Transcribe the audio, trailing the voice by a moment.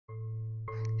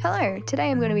Hello,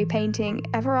 today I'm going to be painting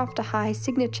Ever After High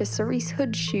signature cerise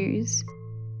hood shoes.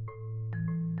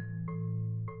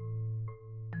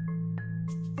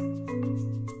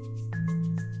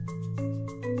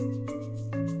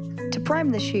 To prime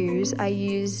the shoes, I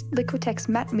used Liquitex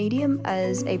Matte Medium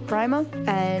as a primer,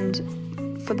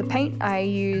 and for the paint I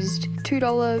used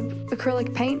 $2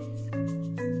 acrylic paint.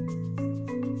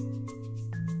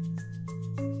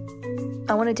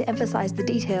 I wanted to emphasize the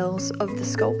details of the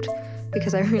sculpt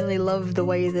because I really love the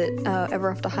way that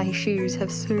Ever After High shoes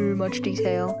have so much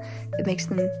detail. It makes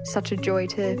them such a joy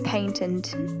to paint and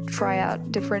try out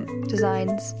different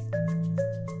designs.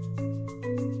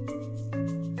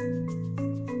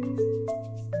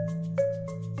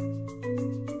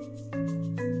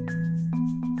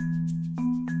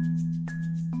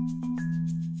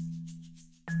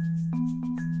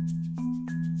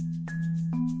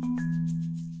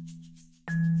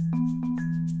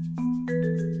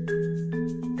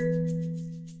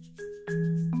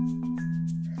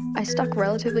 I stuck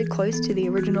relatively close to the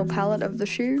original palette of the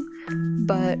shoe,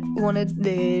 but wanted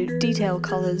the detail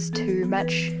colours to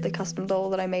match the custom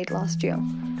doll that I made last year.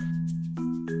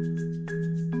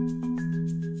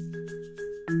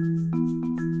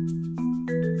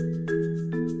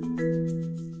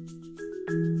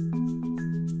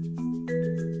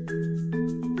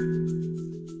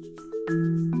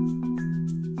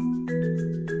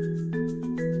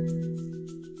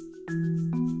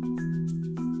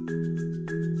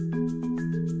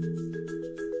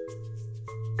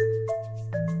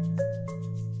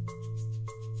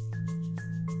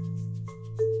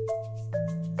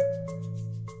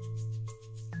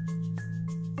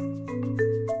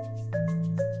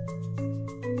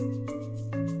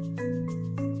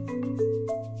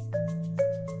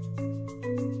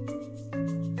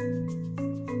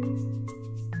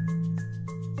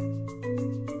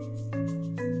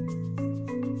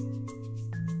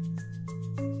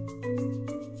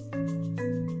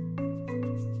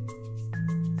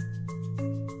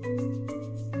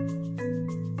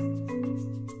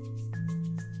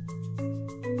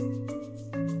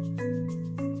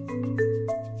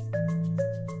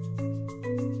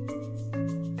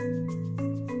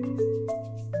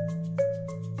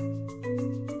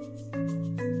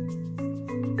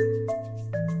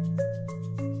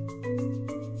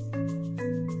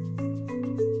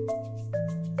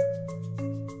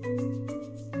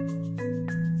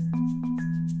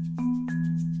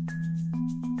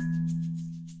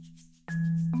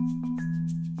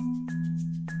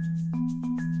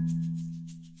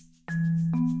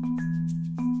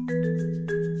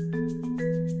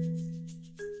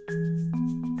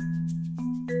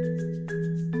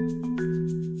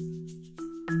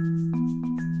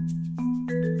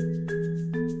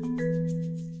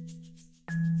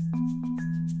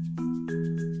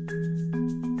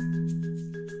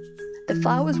 The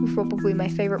flowers were probably my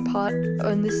favourite part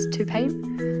on this to paint.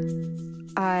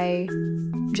 I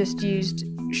just used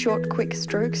short, quick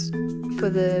strokes for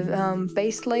the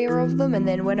base layer of them and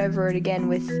then went over it again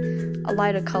with a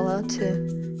lighter colour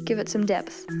to give it some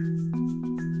depth.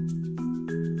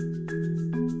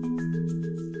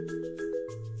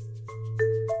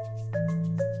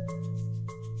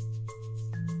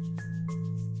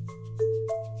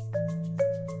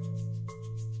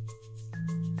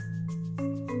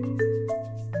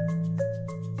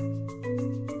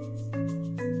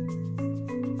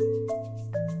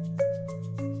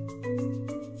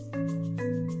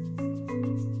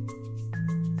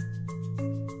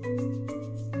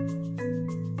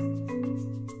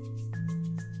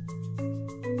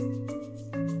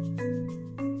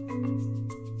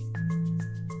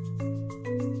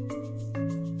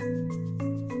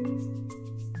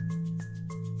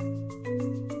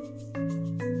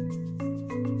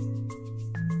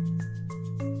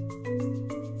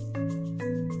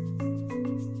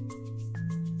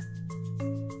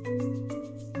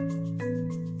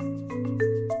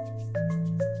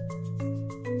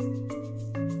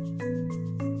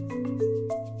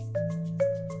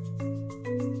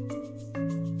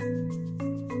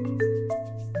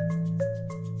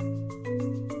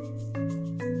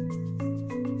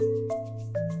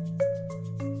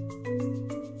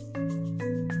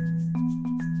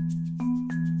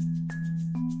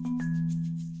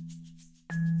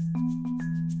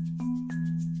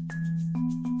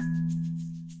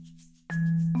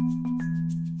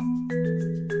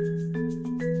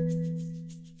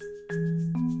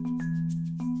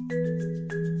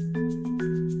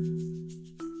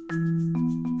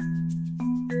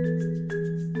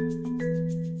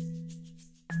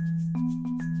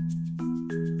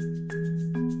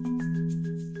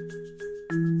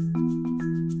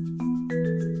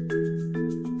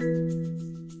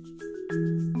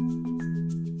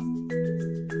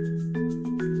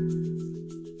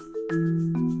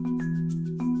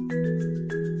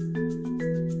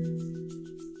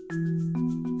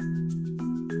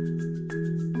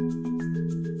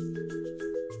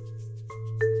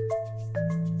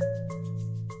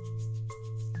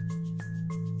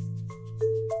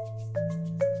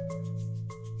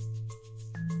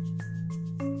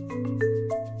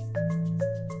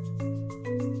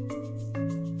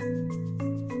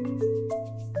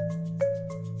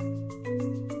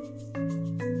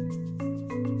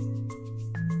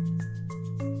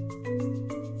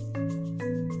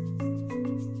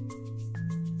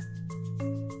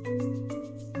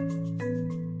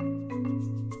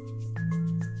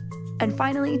 And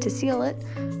finally, to seal it,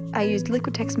 I used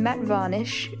Liquitex matte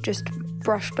varnish, just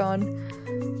brushed on,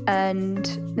 and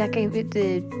that gave it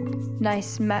the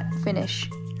nice matte finish.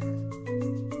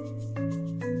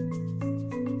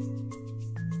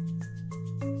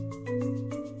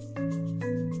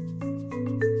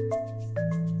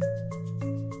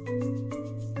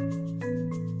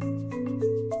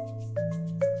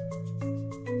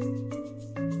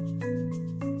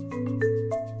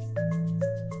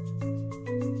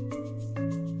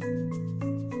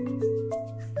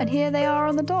 And here they are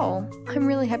on the doll. I'm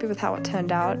really happy with how it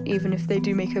turned out, even if they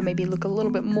do make her maybe look a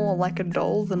little bit more like a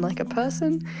doll than like a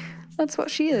person. That's what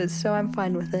she is, so I'm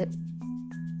fine with it.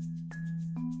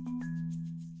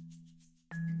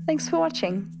 Thanks for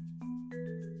watching.